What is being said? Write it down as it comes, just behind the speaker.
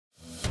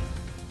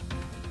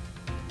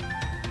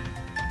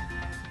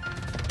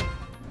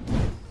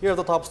Here are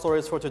the top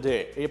stories for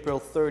today, April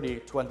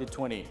 30,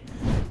 2020.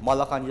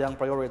 Malacanang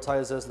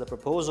prioritizes the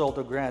proposal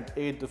to grant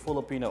aid to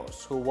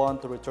Filipinos who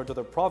want to return to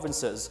their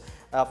provinces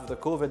after the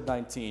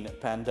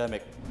COVID-19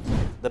 pandemic.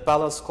 The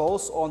palace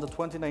calls on the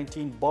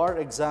 2019 bar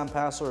exam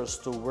passers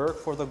to work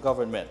for the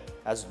government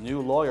as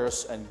new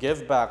lawyers and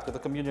give back to the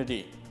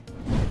community.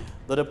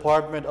 The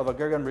Department of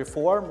Agrarian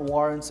Reform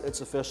warns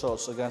its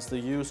officials against the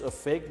use of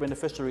fake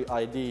beneficiary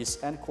IDs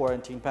and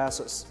quarantine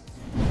passes.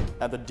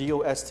 And the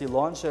DOST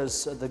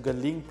launches the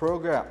Galing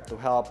program to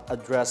help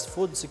address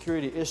food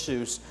security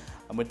issues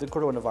amid the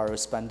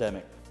coronavirus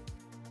pandemic.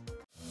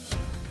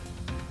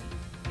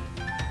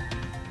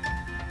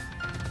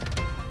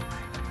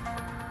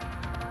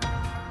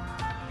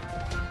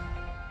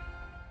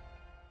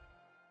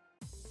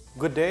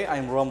 Good day,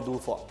 I'm Rom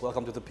Dulfo.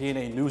 Welcome to the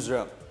PNA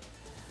Newsroom.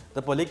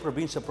 The balik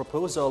probinsya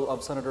proposal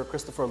of Senator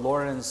Christopher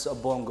Lawrence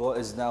Bongo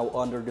is now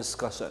under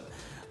discussion.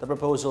 The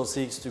proposal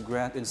seeks to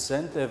grant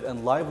incentive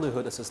and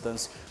livelihood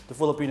assistance to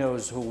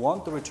Filipinos who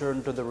want to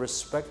return to their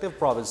respective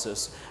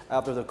provinces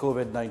after the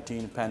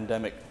COVID-19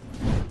 pandemic.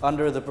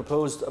 Under the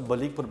proposed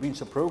Balik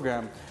Probinsya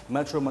program,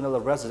 Metro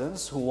Manila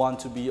residents who want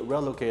to be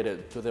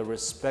relocated to their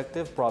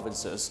respective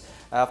provinces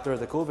after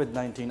the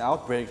COVID-19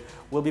 outbreak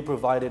will be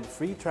provided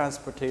free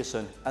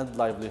transportation and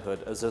livelihood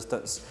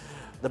assistance.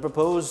 The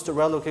proposed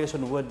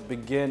relocation would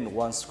begin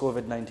once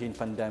COVID-19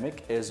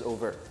 pandemic is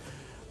over.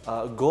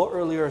 Gov't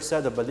earlier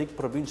said the Balik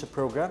Probinsya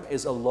program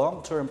is a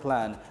long-term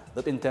plan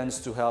that intends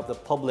to help the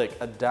public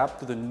adapt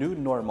to the new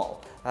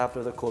normal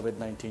after the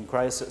COVID-19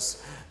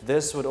 crisis.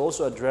 This would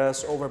also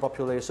address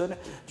overpopulation,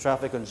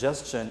 traffic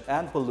congestion,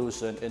 and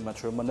pollution in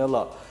Metro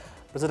Manila.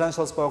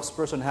 Presidential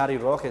spokesperson Harry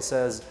Roque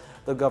says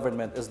the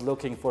government is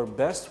looking for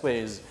best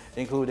ways,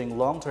 including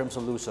long-term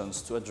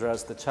solutions to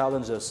address the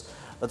challenges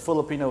that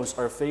Filipinos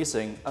are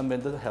facing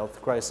amid the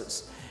health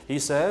crisis. He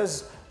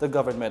says the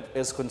government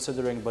is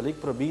considering Balik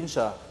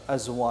Probinsya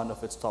as one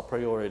of its top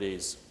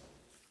priorities.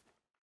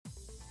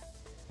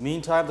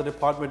 Meantime, the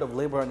Department of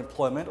Labor and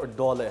Employment, or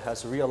DOLE,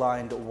 has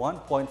realigned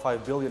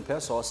 1.5 billion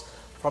pesos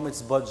from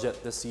its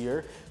budget this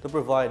year to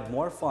provide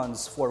more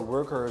funds for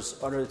workers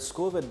under its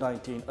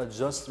COVID-19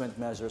 Adjustment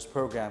Measures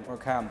Program, or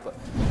CAMP.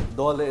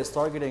 DOLE is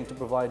targeting to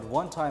provide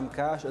one-time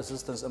cash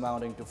assistance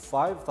amounting to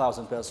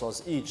 5,000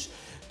 pesos each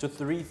to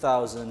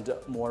 3,000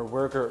 more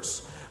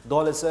workers.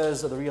 DOLE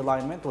says the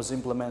realignment was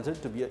implemented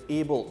to be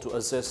able to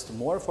assist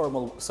more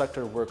formal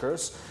sector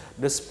workers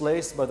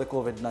displaced by the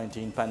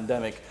COVID-19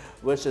 pandemic,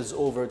 which is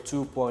over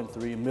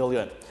 2.3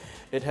 million.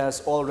 It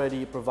has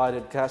already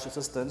provided cash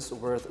assistance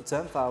worth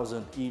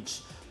 10,000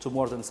 each to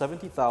more than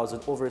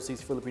 70,000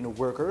 overseas Filipino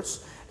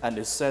workers and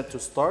is set to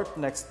start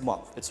next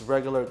month its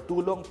regular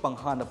tulong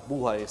panghanap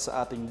buhay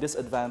sa ating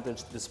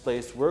disadvantaged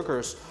displaced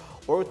workers,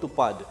 or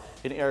TUPAD,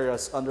 in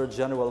areas under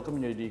general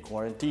community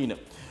quarantine.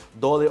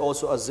 DOLE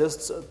also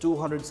assists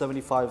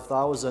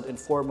 275,000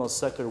 informal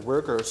sector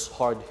workers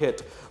hard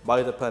hit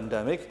by the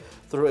pandemic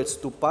through its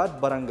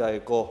TUPAD Barangay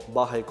Ko,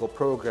 Bahay Ko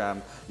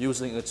program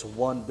using its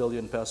 1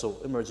 billion peso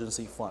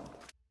emergency fund.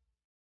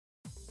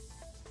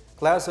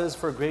 Classes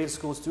for grade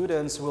school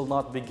students will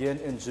not begin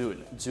in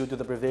June due to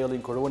the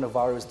prevailing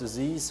coronavirus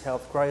disease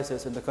health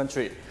crisis in the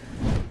country.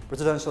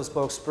 Presidential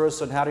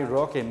spokesperson Harry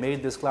Roque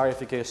made this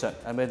clarification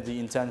amid the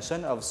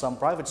intention of some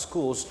private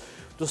schools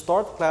to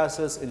start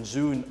classes in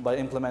June by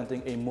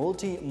implementing a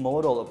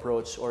multimodal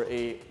approach, or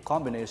a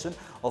combination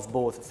of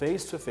both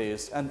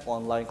face-to-face and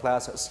online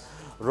classes.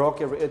 Roque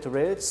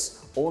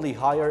reiterates only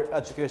higher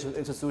education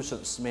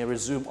institutions may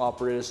resume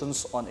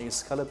operations on a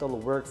skeletal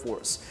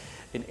workforce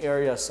in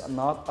areas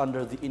not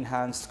under the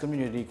enhanced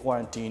community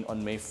quarantine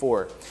on May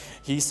 4.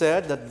 He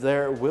said that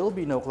there will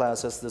be no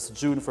classes this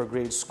June for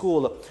grade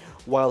school,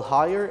 while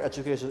higher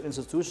education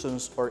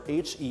institutions, or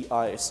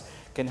HEIs,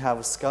 can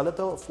have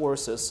skeletal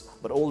forces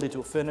but only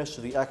to finish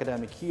the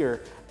academic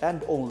year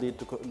and only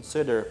to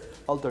consider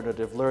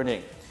alternative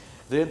learning.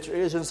 The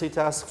Interagency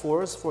Task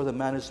Force for the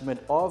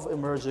Management of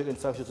Emerging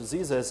Infectious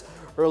Diseases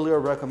earlier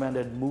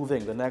recommended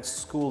moving the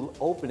next school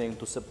opening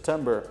to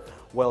September,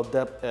 while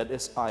DepEd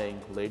is eyeing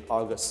late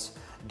August.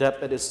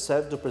 DepEd is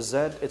set to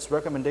present its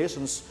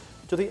recommendations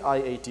to the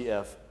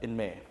IATF in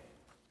May.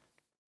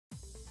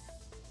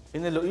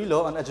 In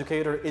Iloilo, an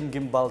educator in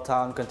Gimbal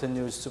Town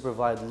continues to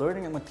provide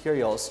learning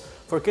materials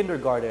for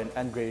kindergarten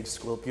and grade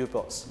school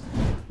pupils.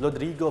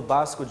 Rodrigo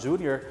Basco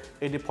Jr.,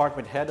 a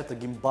department head at the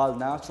Gimbal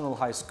National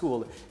High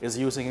School, is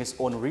using his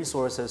own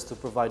resources to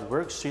provide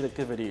worksheet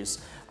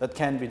activities that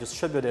can be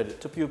distributed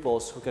to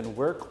pupils who can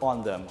work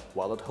on them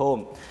while at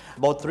home.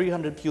 About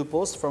 300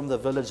 pupils from the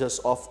villages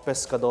of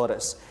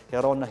Pescadores,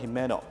 Herona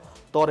Jimeno,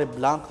 Torre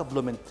Blanca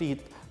Blumentritt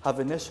have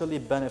initially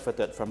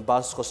benefited from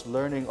Basco's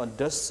Learning on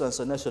Distance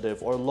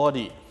Initiative, or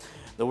LODI.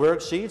 The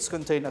worksheets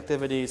contain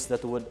activities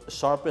that would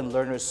sharpen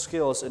learners'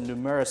 skills in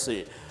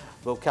numeracy,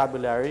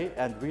 vocabulary,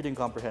 and reading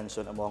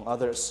comprehension, among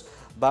others.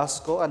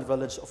 Basco and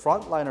village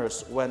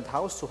frontliners went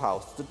house to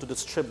house to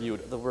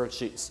distribute the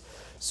worksheets.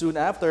 Soon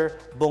after,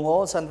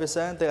 Bongol, San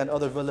Vicente, and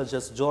other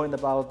villages joined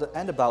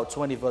about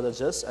 20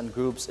 villages and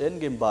groups in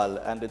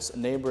Gimbal and its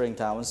neighboring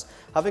towns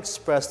have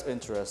expressed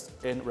interest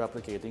in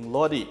replicating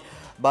Lodi.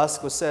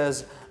 Basco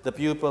says the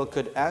pupil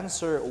could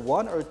answer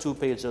 1 or 2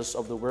 pages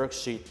of the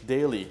worksheet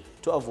daily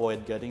to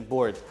avoid getting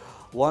bored.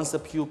 Once the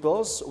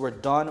pupils were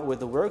done with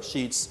the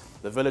worksheets,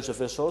 the village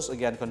officials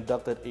again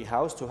conducted a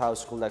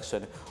house-to-house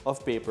collection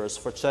of papers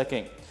for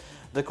checking.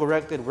 The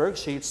corrected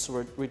worksheets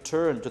were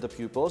returned to the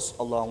pupils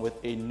along with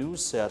a new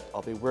set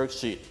of a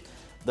worksheet.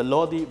 The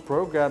Lodi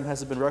program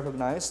has been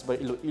recognized by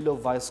Iloilo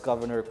Vice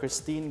Governor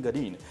Christine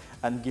Garin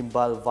and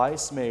Gimbal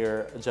Vice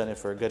Mayor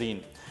Jennifer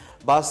Garin.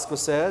 Basco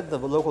said the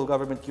local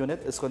government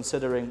unit is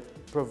considering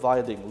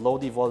providing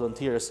Lodi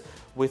volunteers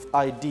with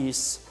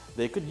IDs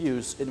they could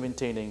use in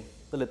maintaining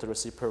the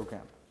literacy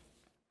program.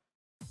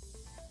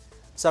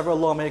 Several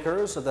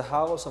lawmakers of the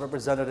House of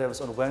Representatives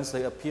on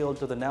Wednesday appealed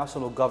to the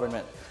national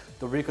government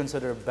to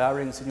reconsider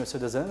barring senior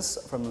citizens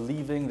from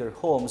leaving their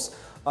homes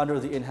under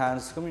the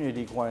enhanced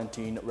community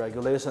quarantine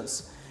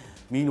regulations.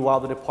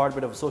 Meanwhile, the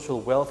Department of Social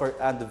Welfare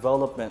and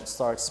Development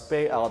starts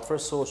payout for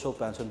social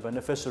pension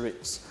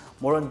beneficiaries.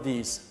 More on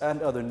these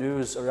and other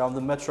news around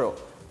the metro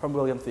from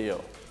William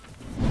Theo.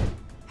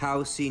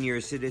 House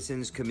Senior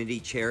Citizens Committee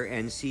Chair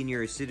and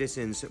Senior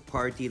Citizens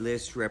Party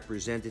List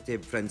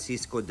Representative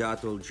Francisco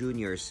Datol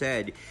Jr.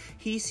 said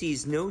he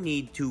sees no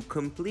need to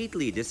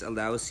completely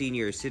disallow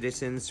senior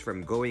citizens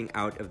from going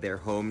out of their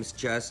homes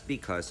just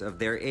because of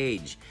their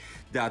age.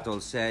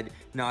 Datol said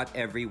not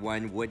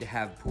everyone would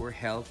have poor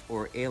health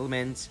or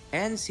ailments,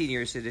 and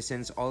senior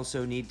citizens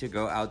also need to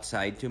go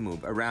outside to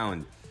move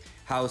around.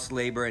 House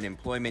Labor and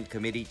Employment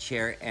Committee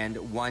Chair and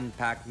One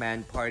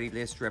Pacman Party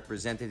List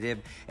Representative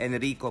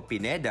Enrico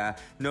Pineda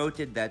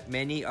noted that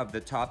many of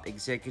the top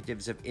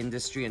executives of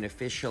industry and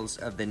officials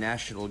of the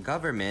national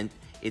government,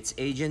 its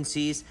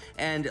agencies,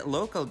 and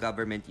local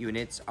government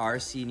units are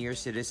senior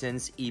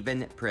citizens,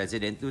 even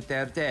President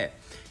Duterte.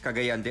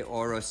 Cagayan de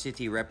Oro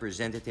City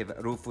Representative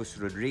Rufus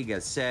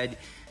Rodriguez said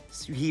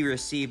he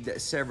received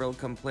several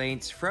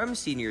complaints from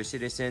senior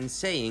citizens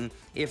saying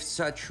if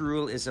such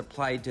rule is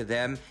applied to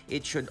them,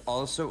 it should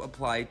also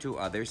apply to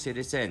other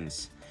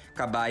citizens.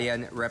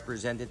 Cabayan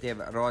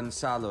Representative Ron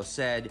Salo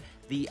said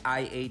the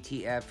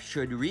IATF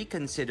should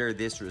reconsider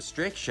this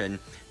restriction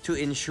to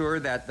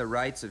ensure that the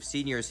rights of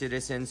senior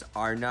citizens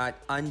are not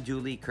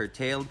unduly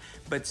curtailed,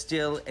 but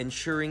still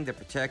ensuring the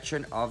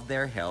protection of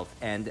their health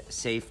and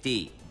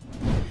safety.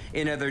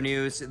 In other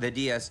news, the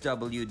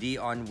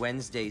DSWD on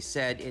Wednesday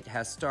said it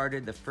has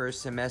started the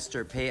first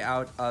semester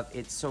payout of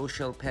its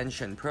social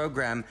pension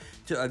program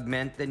to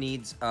augment the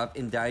needs of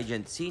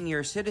indigent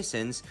senior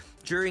citizens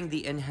during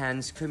the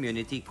enhanced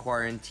community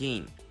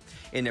quarantine.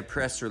 In a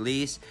press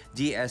release,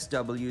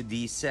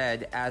 DSWD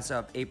said as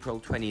of April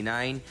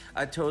 29,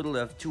 a total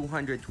of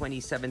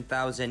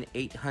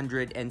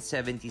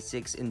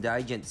 227,876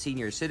 indigent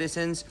senior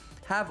citizens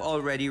have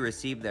already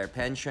received their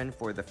pension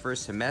for the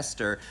first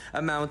semester,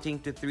 amounting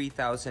to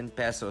 3,000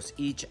 pesos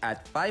each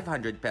at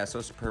 500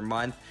 pesos per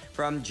month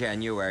from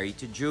January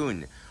to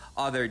June.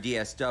 Other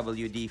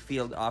DSWD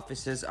field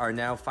offices are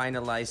now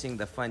finalizing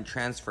the fund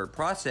transfer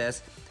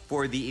process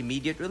for the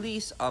immediate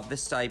release of the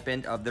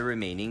stipend of the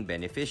remaining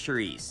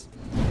beneficiaries.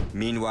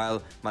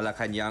 Meanwhile,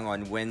 Malacanang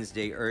on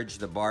Wednesday urged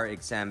the bar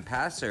exam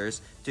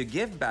passers to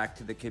give back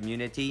to the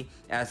community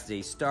as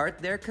they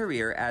start their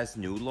career as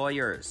new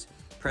lawyers.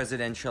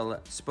 Presidential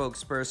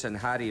spokesperson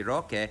Harry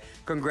Roque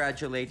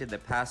congratulated the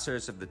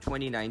passers of the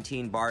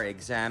 2019 bar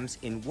exams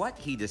in what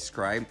he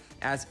described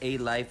as a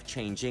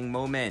life-changing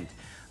moment.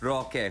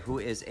 Roque, who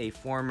is a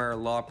former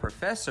law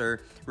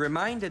professor,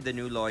 reminded the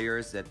new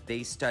lawyers that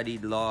they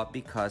studied law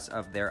because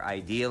of their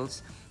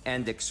ideals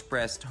and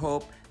expressed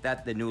hope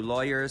that the new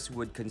lawyers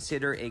would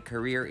consider a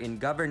career in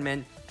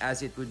government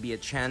as it would be a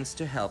chance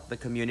to help the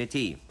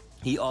community.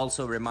 He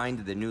also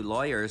reminded the new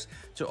lawyers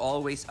to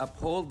always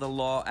uphold the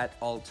law at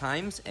all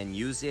times and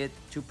use it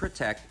to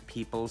protect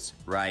people's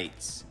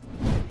rights.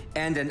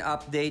 And an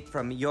update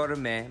from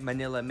Yorme,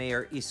 Manila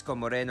Mayor Isko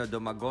Moreno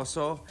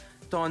Domagoso.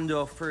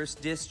 Tondo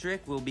 1st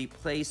District will be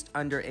placed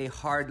under a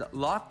hard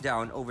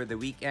lockdown over the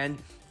weekend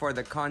for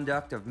the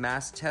conduct of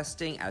mass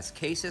testing as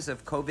cases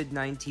of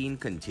COVID-19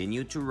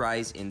 continue to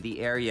rise in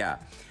the area.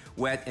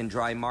 Wet and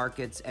dry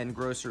markets and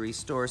grocery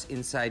stores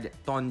inside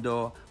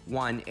Tondo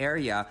 1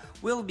 area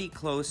will be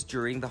closed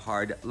during the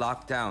hard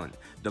lockdown.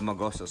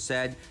 Domagoso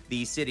said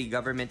the city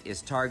government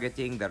is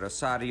targeting the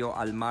Rosario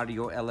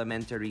Almario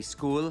Elementary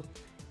School,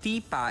 T.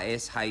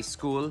 Paez High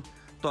School,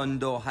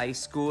 Tondo High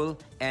School,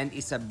 and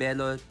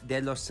Isabelo de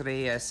los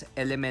Reyes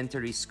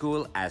Elementary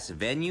School as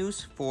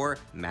venues for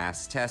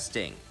mass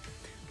testing.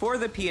 For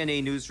the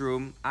PNA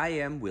Newsroom, I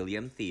am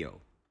William Theo.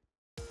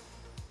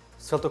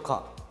 Still to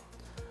come.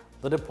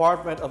 The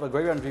Department of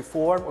Agrarian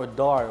Reform, or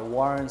DAR,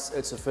 warns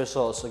its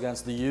officials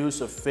against the use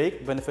of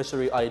fake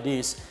beneficiary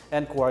IDs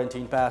and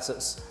quarantine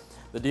passes.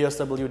 The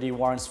DSWD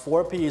warns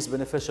 4Ps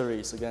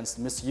beneficiaries against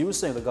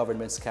misusing the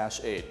government's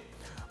cash aid.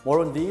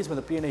 More on these when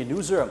the PNA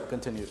Newsroom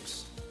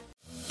continues.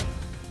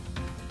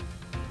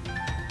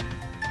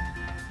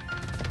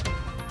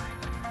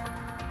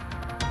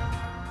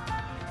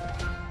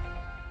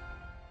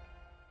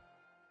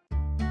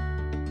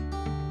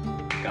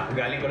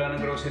 Kakagaling ko lang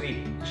ng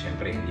grocery.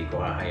 Siyempre, hindi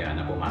ko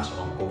hahayaan na pumasok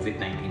ang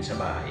COVID-19 sa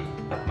bahay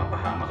at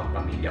mapahamak ang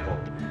pamilya ko.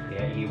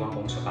 Kaya iniwan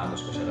ko ang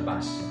sapatos ko sa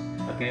labas.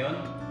 At ngayon,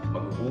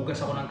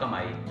 maghuhugas ako ng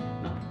kamay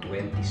ng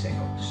 20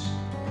 seconds.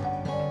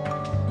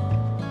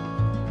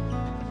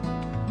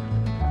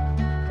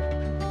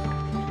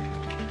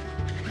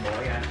 O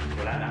ayan,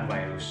 wala na ang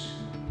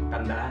virus.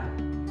 Tandaan,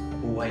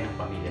 buhay ng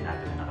pamilya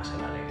natin na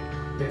nakasalalay.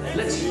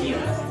 Let's heal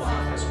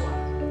as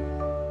one.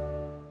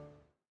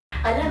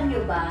 Alam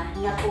niyo ba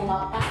na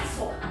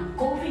pumapasok ang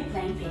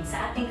COVID-19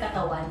 sa ating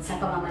katawan sa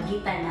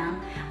pamamagitan ng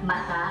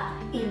mata,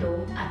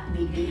 ilong at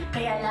bibig?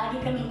 Kaya lagi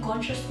kaming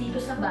conscious dito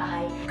sa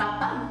bahay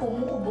kapag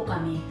umuubo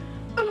kami.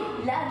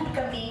 Lagi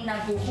kami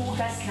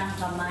naghuhugas ng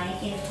kamay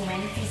in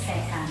 20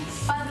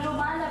 seconds. Pag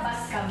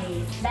lumalabas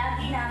kami,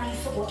 lagi namin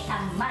suot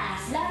ang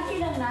mask. Lagi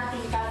lang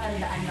natin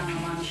tatandaan mga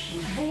mamshi.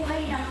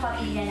 Buhay ng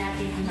pamilya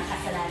natin ang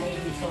nakasalalay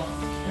dito.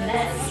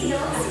 Let's heal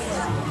as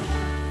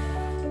one.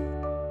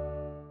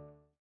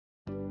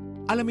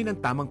 Alamin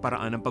ang tamang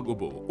paraan ng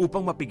pag-ubo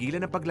upang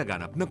mapigilan ang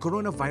paglaganap ng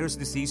Coronavirus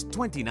Disease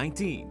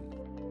 2019.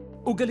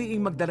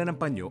 Ugaliing magdala ng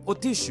panyo o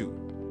tissue.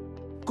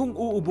 Kung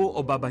uubo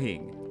o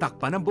babahing,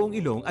 takpan ang buong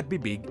ilong at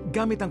bibig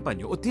gamit ang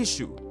panyo o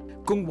tissue.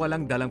 Kung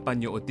walang dalang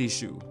panyo o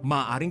tissue,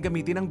 maaaring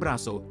gamitin ang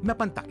braso na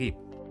pantakip.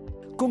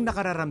 Kung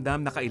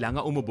nakararamdam na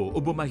kailangan umubo o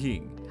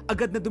bumahing,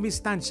 agad na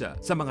dumistansya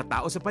sa mga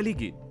tao sa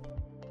paligid.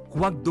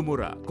 Huwag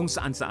dumura kung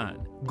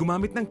saan-saan,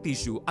 gumamit ng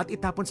tissue at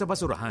itapon sa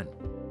basurahan.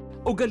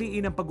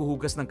 Ugaliin ang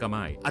paghuhugas ng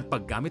kamay at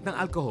paggamit ng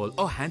alcohol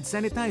o hand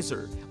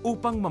sanitizer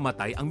upang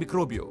mamatay ang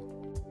mikrobyo.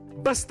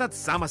 Basta't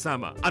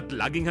sama-sama at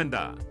laging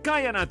handa,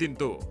 kaya natin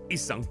to!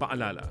 Isang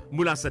paalala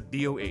mula sa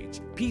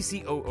DOH,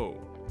 PCOO,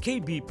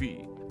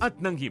 KBP at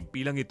ng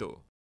himpilang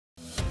ito.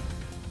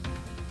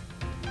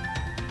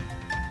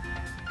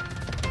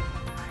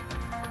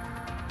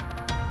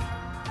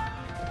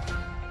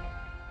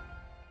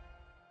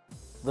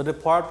 The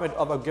Department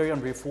of Agrarian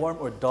Reform,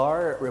 or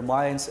DAR,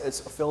 reminds its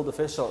field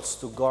officials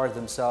to guard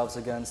themselves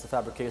against the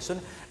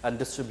fabrication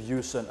and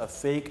distribution of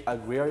fake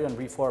agrarian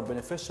reform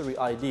beneficiary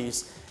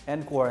IDs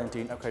and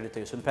quarantine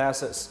accreditation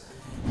passes.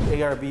 The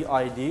ARB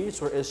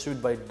IDs were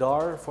issued by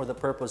DAR for the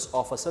purpose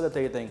of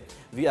facilitating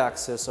the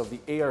access of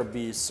the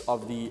ARBs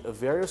of the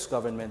various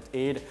government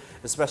aid,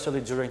 especially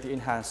during the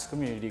enhanced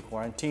community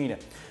quarantine.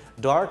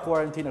 DAR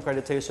quarantine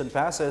accreditation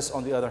passes,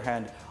 on the other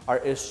hand, are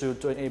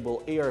issued to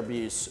enable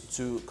ARBs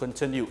to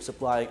continue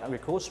supplying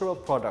agricultural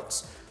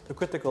products to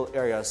critical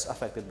areas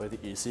affected by the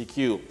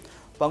ECQ.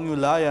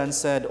 Pangyulayan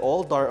said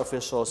all DAR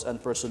officials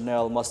and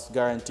personnel must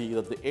guarantee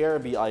that the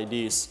ARB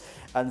IDs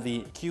and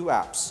the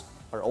QApps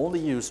are only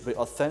used by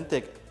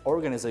authentic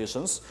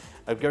organizations,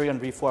 agrarian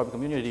reform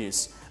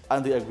communities,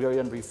 and the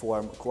agrarian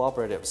reform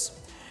cooperatives.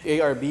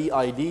 ARB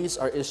IDs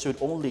are issued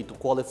only to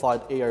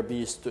qualified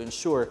ARBs to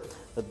ensure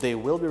that they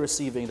will be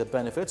receiving the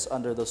benefits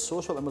under the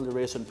social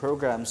amelioration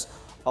programs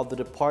of the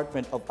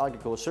Department of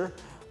Agriculture,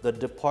 the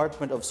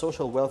Department of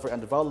Social Welfare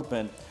and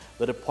Development,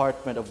 the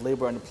Department of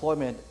Labor and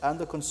Employment, and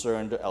the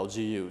concerned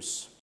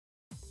LGUs.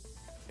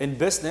 In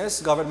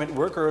business, government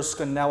workers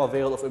can now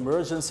avail of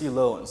emergency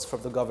loans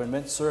from the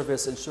Government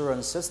Service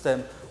Insurance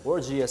System, or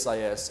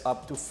GSIS,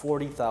 up to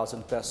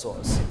 40,000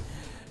 pesos.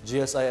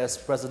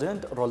 GSIS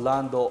President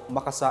Rolando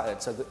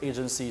Makasait said the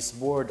agency's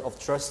Board of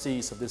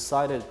Trustees have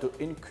decided to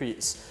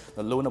increase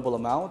the loanable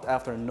amount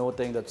after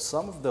noting that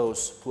some of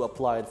those who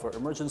applied for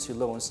emergency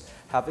loans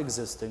have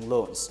existing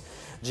loans.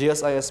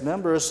 GSIS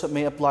members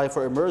may apply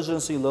for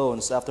emergency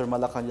loans after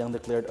Malacanang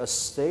declared a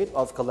state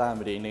of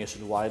calamity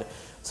nationwide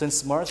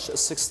since March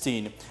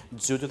 16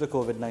 due to the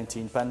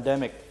COVID-19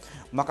 pandemic.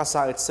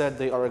 Makasait said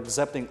they are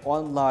accepting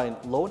online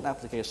loan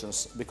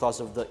applications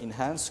because of the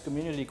enhanced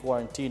community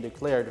quarantine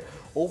declared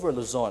over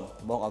Luzon,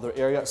 among other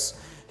areas.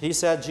 He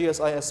said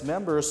GSIS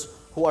members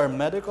who are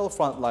medical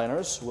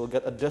frontliners will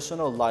get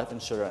additional life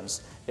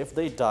insurance if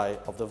they die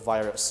of the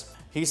virus.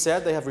 He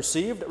said they have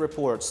received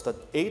reports that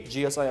 8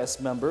 GSIS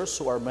members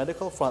who are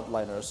medical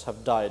frontliners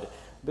have died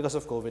because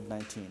of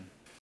COVID-19.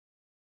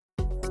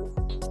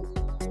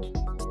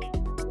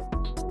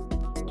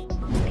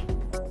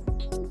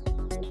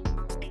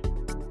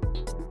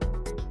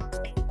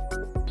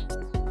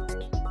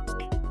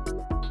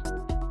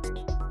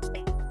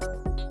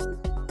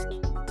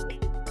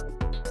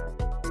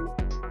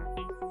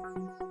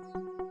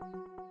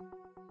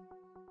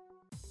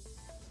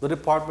 The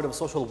Department of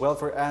Social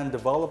Welfare and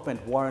Development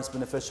warns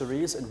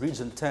beneficiaries in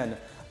Region 10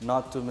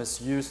 not to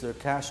misuse their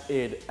cash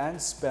aid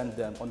and spend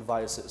them on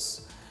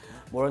vices.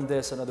 More on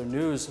this and other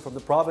news from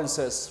the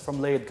provinces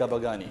from Laid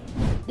Gabagani.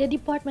 The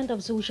Department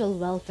of Social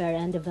Welfare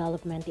and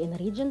Development in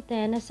Region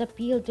 10 has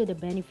appealed to the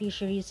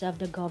beneficiaries of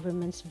the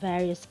government's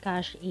various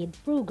cash aid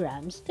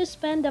programs to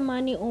spend the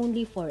money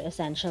only for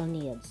essential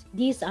needs.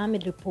 This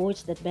amid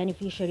reports that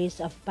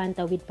beneficiaries of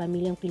Pantawid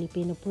Pamilyang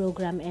Pilipino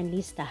program and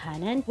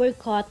Listahanan were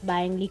caught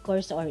buying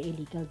liquors or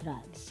illegal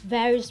drugs.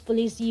 Various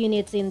police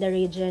units in the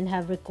region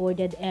have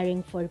recorded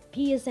airing for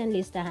PS and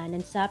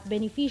Listahanan SAP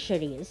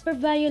beneficiaries for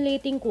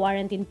violating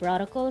quarantine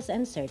protocols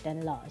and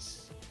certain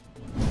laws.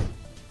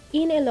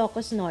 In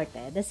Ilocos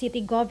Norte, the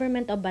city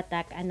government of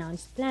Batak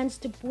announced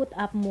plans to put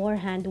up more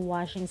hand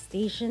washing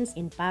stations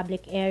in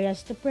public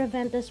areas to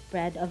prevent the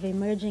spread of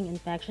emerging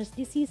infectious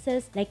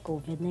diseases like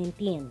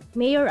COVID-19.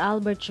 Mayor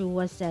Albert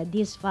Chua said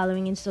this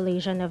following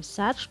installation of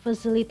such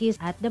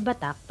facilities at the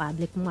Batak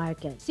Public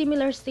Market.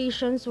 Similar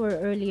stations were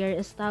earlier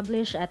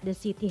established at the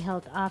City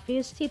Health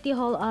Office, City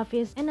Hall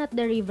Office, and at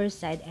the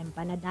Riverside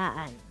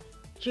Empanadaan.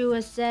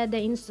 Chua said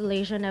the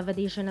installation of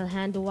additional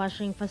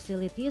hand-washing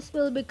facilities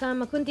will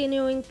become a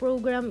continuing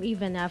program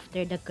even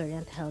after the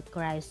current health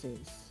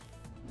crisis.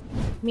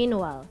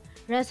 Meanwhile,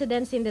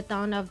 residents in the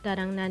town of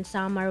Tarangnan,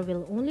 Samar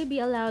will only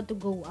be allowed to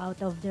go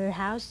out of their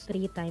house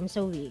 3 times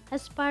a week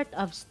as part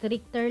of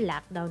stricter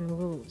lockdown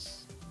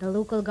rules. The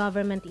local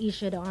government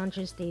issued on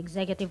Tuesday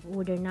Executive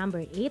Order No.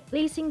 8,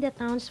 placing the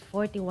town's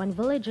 41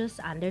 villages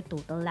under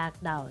total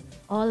lockdown.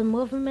 All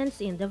movements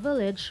in the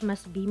village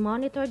must be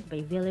monitored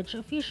by village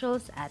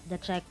officials at the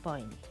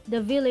checkpoint.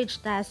 The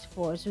village task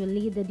force will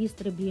lead the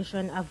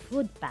distribution of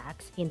food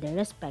packs in the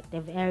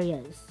respective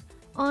areas.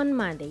 On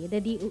Monday, the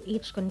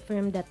DOH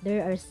confirmed that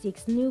there are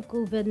 6 new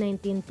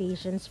COVID-19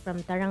 patients from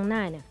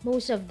Tarangnan.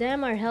 Most of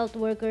them are health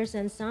workers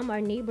and some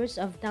are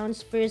neighbors of town's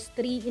first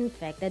 3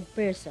 infected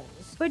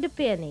persons. For the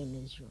PNA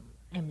Newsroom,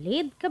 I'm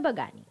Laid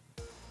Kabagani.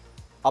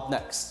 Up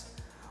next,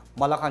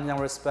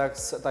 Malacanang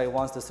respects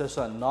Taiwan's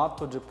decision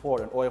not to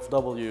deport an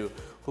OFW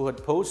who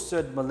had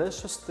posted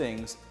malicious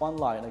things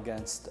online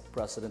against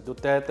President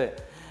Duterte.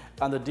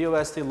 And the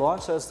DOST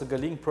launches the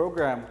Galing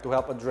program to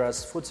help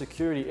address food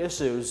security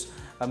issues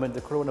amid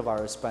the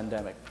coronavirus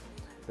pandemic.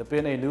 The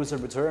PNA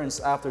Newsroom returns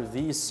after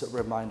these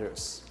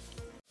reminders.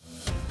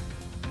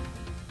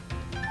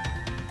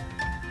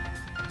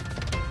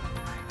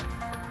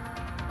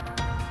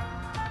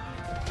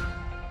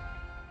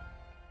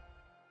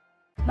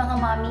 Mga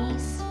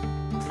mommies,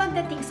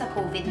 pagdating sa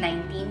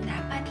COVID-19,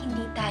 dapat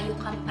hindi tayo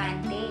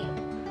kampante.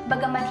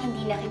 Bagamat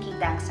hindi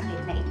nakikita ang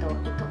sakit na ito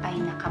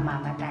ay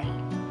nakamamatay.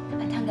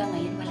 At hanggang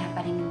ngayon wala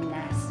pa rin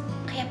lunas.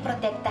 Kaya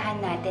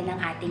protektahan natin ang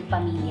ating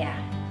pamilya.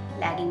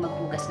 Laging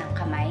maghugas ng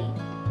kamay,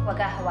 huwag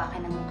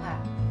hahawakan ng mukha,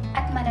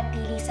 at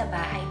manatili sa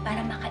bahay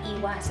para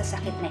makaiwas sa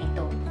sakit na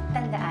ito.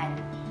 Tandaan,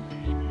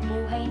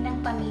 buhay ng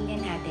pamilya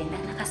natin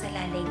ang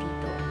nakasalalay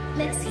dito.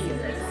 Let's hear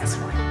this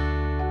one.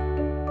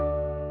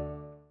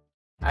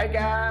 Hi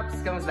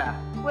Caps! Kamusta?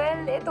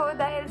 Well, ito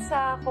dahil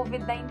sa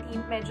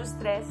COVID-19, medyo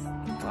stress.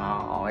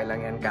 Okay lang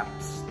yan,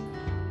 Caps.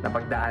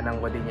 Napagdaanan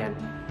ko din yan.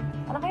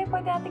 Ano kaya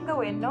pwede natin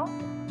gawin, no?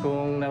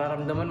 Kung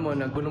nararamdaman mo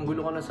na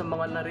gulong-gulo ka na sa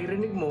mga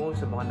naririnig mo,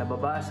 sa mga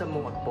nababasa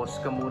mo,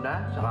 mag-pause ka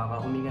muna, saka ka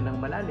huminga ng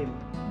malalim.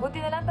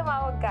 Buti na lang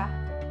tumawag ka.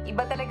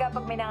 Iba talaga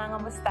pag may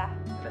nangangamusta.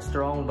 A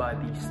strong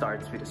body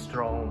starts with a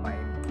strong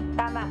mind.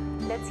 Tama.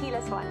 Let's heal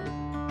as one.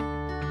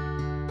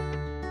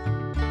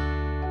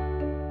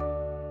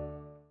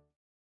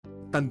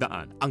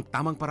 Tandaan ang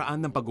tamang paraan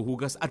ng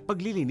paghuhugas at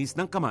paglilinis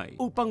ng kamay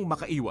upang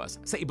makaiwas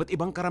sa iba't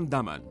ibang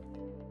karamdaman.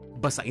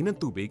 Basain ng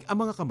tubig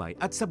ang mga kamay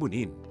at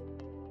sabunin.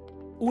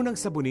 Unang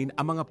sabunin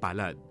ang mga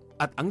palad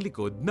at ang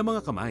likod ng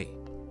mga kamay.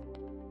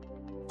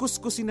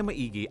 Kuskusin na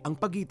maigi ang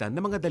pagitan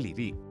ng mga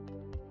daliri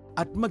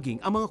at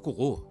maging ang mga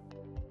kuko.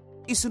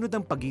 Isunod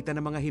ang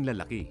pagitan ng mga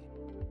hinlalaki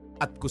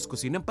at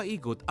kuskusin ng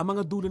paikot ang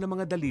mga dulo ng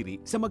mga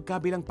daliri sa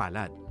magkabilang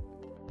palad.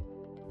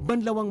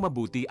 Banlawang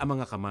mabuti ang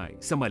mga kamay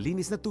sa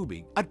malinis na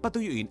tubig at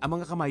patuyuin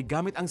ang mga kamay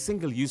gamit ang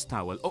single-use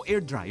towel o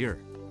air dryer.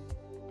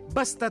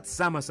 Basta't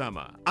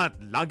sama-sama at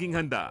laging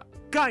handa,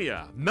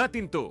 kaya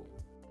natin to!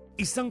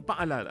 Isang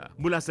paalala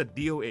mula sa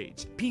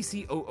DOH,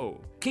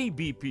 PCOO,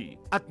 KBP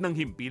at ng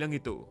himpilang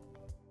ito.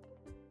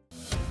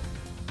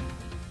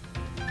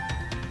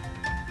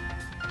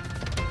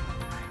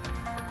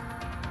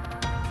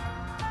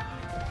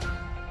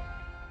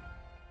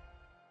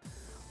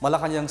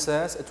 Malacanang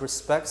says it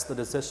respects the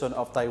decision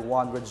of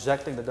Taiwan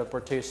rejecting the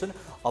deportation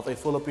of a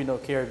Filipino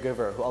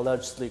caregiver who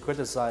allegedly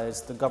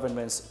criticized the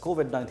government's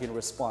COVID-19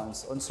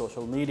 response on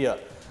social media.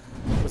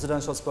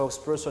 Presidential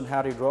spokesperson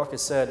Harry Roque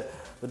said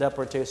the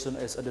deportation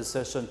is a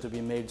decision to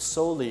be made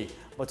solely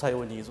by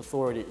Taiwanese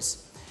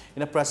authorities.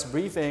 In a press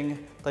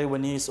briefing,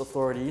 Taiwanese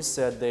authorities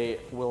said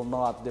they will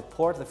not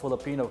deport the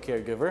Filipino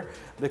caregiver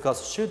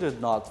because she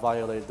did not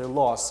violate their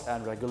laws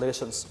and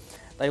regulations.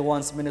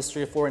 Taiwan's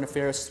Ministry of Foreign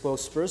Affairs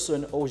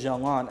spokesperson Oh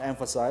Jiangan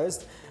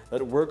emphasized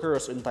that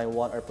workers in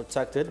Taiwan are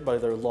protected by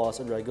their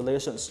laws and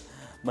regulations.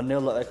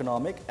 Manila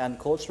Economic and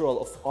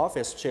Cultural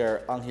Office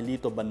Chair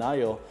Angelito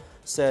Banayo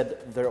said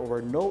there were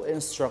no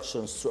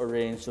instructions to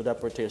arrange the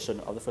deportation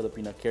of the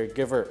Filipino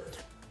caregiver.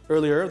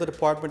 Earlier, the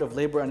Department of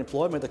Labor and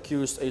Employment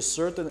accused a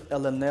certain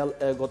Elenel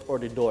Egot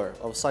Ordidor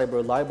of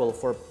cyber libel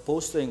for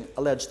posting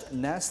alleged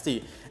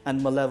nasty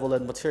and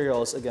malevolent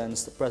materials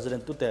against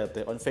President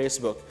Duterte on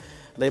Facebook.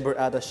 Labor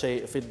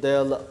Attaché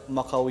Fidel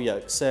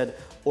Macawiag said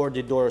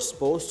Ordidor's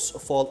posts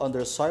fall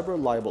under cyber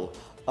libel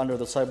under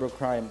the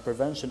Cybercrime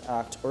Prevention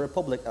Act or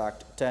Republic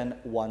Act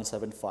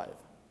 10175.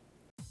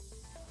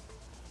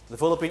 The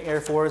Philippine Air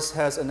Force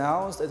has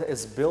announced it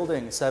is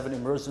building 7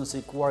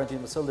 emergency quarantine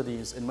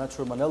facilities in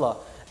Metro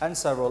Manila and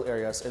several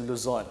areas in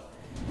Luzon.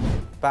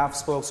 PAF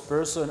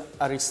spokesperson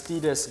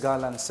Aristides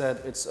Galang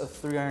said its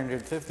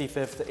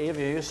 355th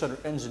Aviation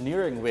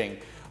Engineering Wing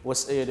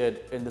was aided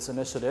in this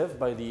initiative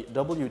by the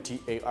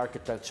WTA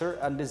Architecture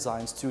and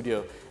Design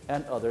Studio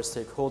and other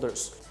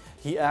stakeholders.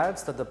 He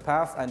adds that the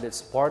PAF and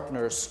its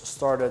partners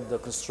started the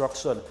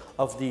construction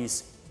of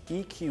these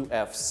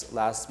EQFs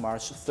last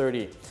March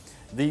 30.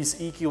 These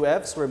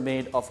EQFs were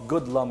made of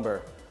good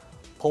lumber,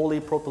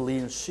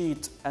 polypropylene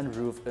sheet, and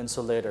roof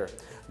insulator.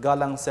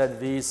 Galang said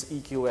these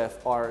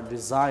EQF are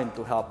designed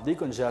to help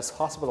decongest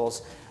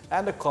hospitals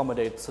and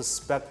accommodate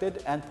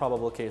suspected and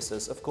probable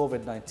cases of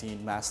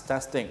COVID-19 mass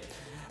testing.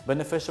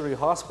 Beneficiary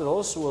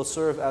hospitals will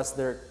serve as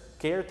their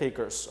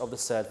caretakers of the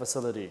said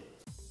facility.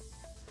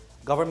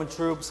 Government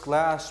troops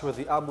clash with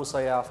the Abu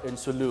Sayyaf in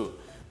Sulu.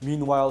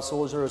 Meanwhile,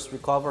 soldiers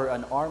recover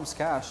an arms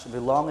cache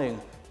belonging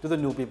to the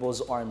New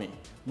People's Army.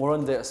 More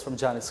on this from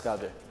Janice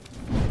Cave.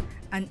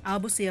 An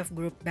Abu Sayyaf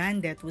group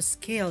bandit was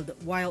killed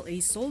while a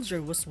soldier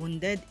was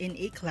wounded in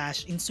a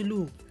clash in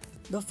Sulu.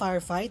 The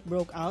firefight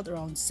broke out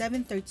around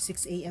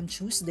 7:36 a.m.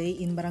 Tuesday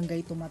in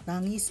Barangay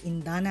Tumatangis in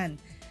Danan.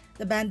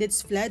 The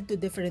bandits fled to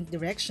different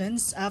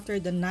directions after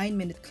the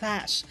 9-minute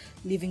clash,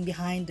 leaving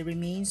behind the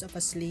remains of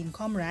a slain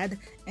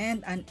comrade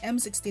and an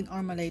M16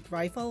 Armalite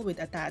rifle with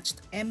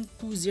attached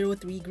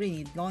M203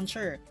 grenade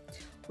launcher.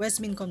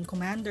 Westmincon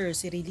Commander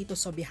Cirilito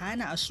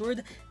Sobihana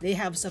assured they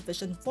have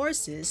sufficient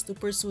forces to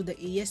pursue the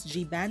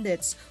ASG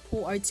bandits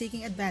who are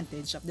taking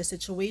advantage of the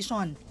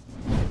situation.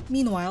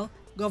 Meanwhile,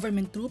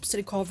 government troops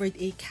recovered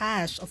a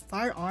cache of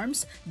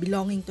firearms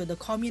belonging to the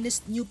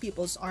Communist New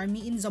People's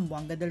Army in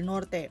Zamboanga del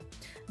Norte.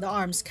 The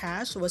arms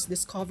cache was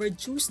discovered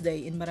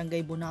Tuesday in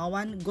Barangay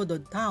Bunawan,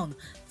 Godod Town,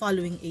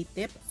 following a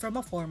tip from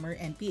a former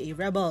NPA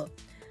rebel.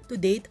 To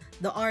date,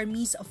 the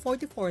Army's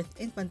 44th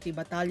Infantry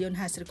Battalion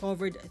has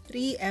recovered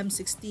 3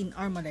 M16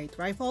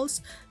 Armalite rifles,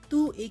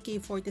 2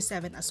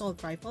 AK-47 assault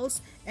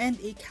rifles, and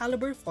a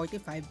caliber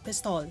 .45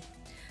 pistol.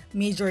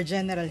 Major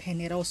General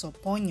Generoso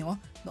Ponyo,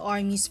 the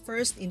Army's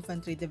 1st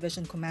Infantry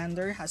Division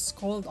commander, has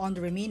called on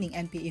the remaining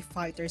NPA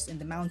fighters in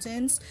the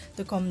mountains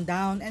to calm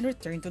down and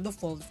return to the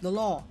fold of the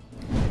law.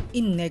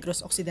 In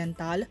Negros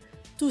Occidental,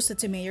 2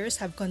 city mayors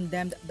have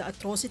condemned the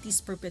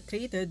atrocities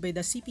perpetrated by the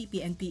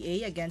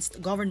CPP-NPA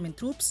against government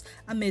troops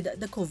amid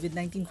the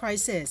COVID-19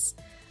 crisis.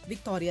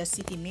 Victoria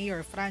City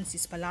Mayor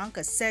Francis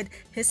Palancas said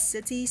his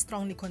city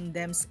strongly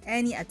condemns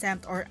any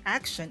attempt or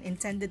action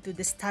intended to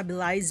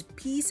destabilize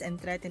peace and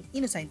threaten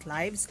innocent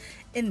lives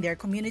in their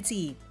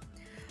community.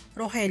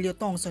 Rogelio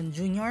Tongson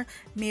Jr.,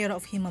 mayor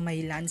of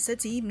Himamaylan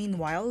City,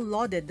 meanwhile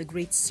lauded the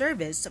great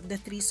service of the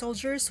 3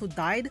 soldiers who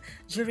died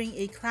during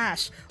a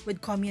clash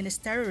with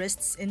communist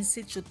terrorists in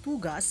Sitio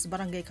Tugas,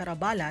 Barangay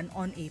Carabalan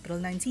on April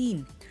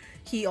 19.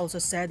 He also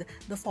said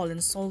the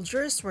fallen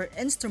soldiers were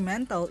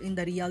instrumental in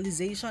the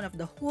realization of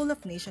the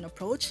whole-of-nation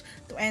approach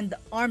to end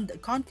armed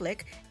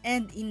conflict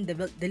and in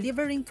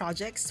delivering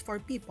projects for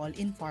people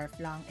in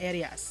far-flung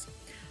areas.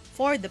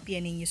 For the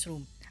PNA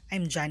Newsroom,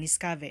 I'm Janice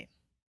Cave.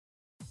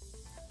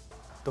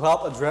 To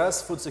help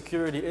address food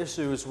security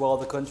issues while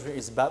the country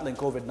is battling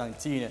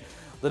COVID-19,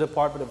 the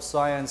Department of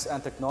Science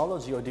and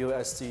Technology, or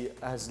DOST,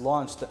 has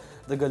launched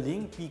the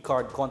Galing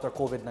P-Card Contra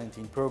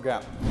COVID-19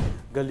 program.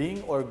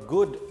 Galing, or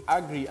Good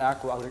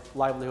Agri-Aqua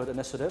Livelihood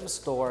Initiatives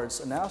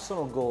Towards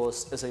National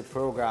Goals, is a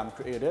program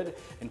created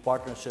in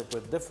partnership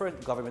with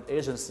different government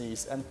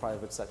agencies and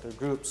private sector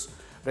groups.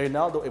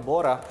 Reynaldo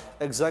Ibora,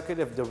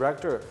 Executive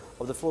Director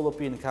of the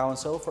Philippine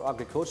Council for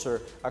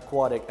Agriculture,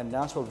 Aquatic and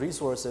Natural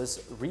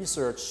Resources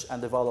Research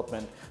and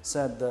Development,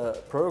 said the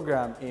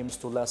program aims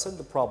to lessen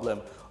the problem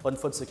on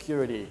food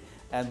security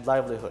and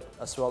livelihood,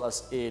 as well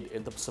as aid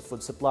in the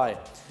food supply.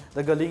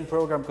 The Galing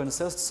program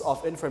consists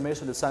of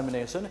information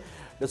dissemination,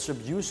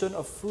 distribution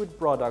of food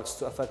products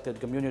to affected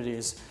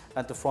communities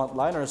and to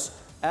frontliners,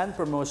 and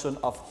promotion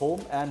of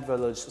home and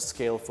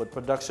village-scale food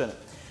production.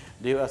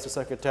 DOST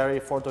Secretary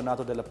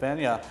Fortunato de la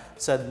Peña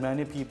said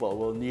many people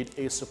will need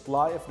a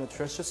supply of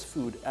nutritious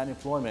food and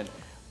employment,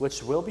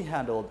 which will be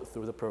handled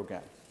through the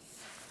program.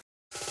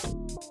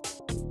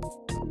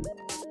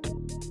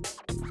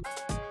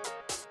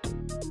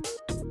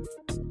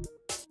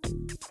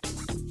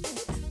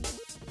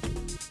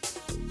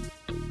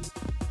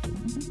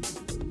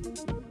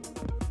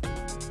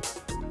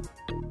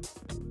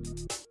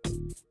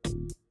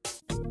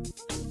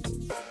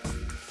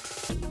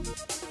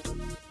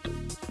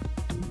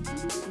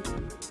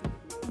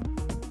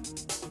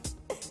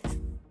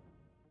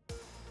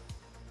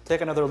 Take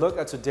another look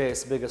at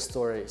today's biggest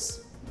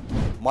stories.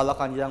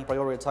 Malacanang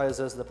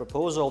prioritizes the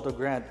proposal to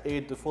grant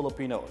aid to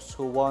Filipinos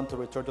who want to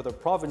return to their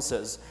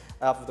provinces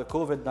after the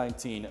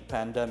COVID-19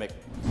 pandemic.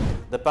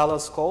 The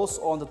palace calls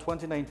on the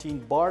 2019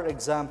 bar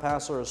exam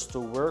passers to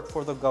work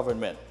for the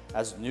government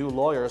as new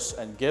lawyers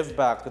and give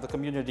back to the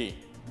community.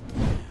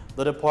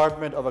 The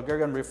Department of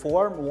Agrarian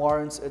Reform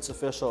warns its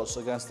officials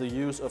against the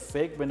use of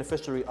fake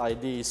beneficiary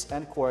IDs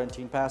and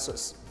quarantine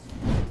passes.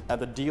 And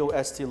the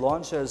DOST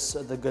launches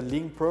the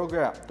Galing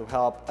program to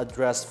help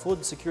address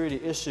food security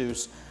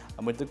issues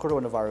amid the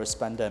coronavirus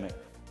pandemic.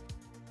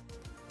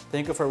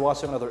 Thank you for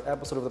watching another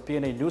episode of the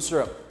PNA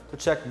Newsroom. To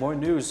check more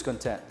news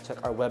content,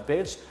 check our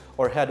webpage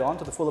or head on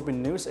to the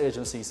Philippine News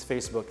Agency's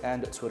Facebook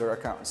and Twitter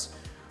accounts.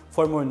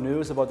 For more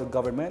news about the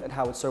government and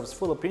how it serves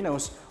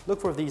Filipinos,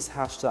 look for these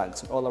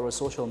hashtags on all our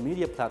social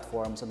media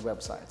platforms and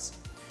websites.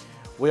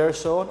 We are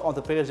shown on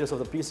the pages of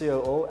the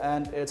PCOO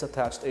and its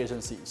attached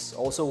agencies.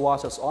 Also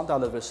watch us on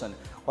television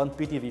on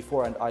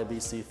PTV4 and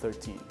IBC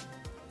 13.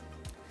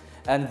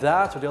 And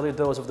that's your daily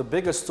dose of the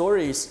biggest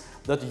stories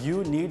that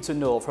you need to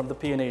know from the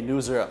PNA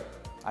Newsroom.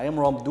 I am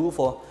Rom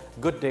Dulfo.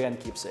 Good day and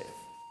keep safe.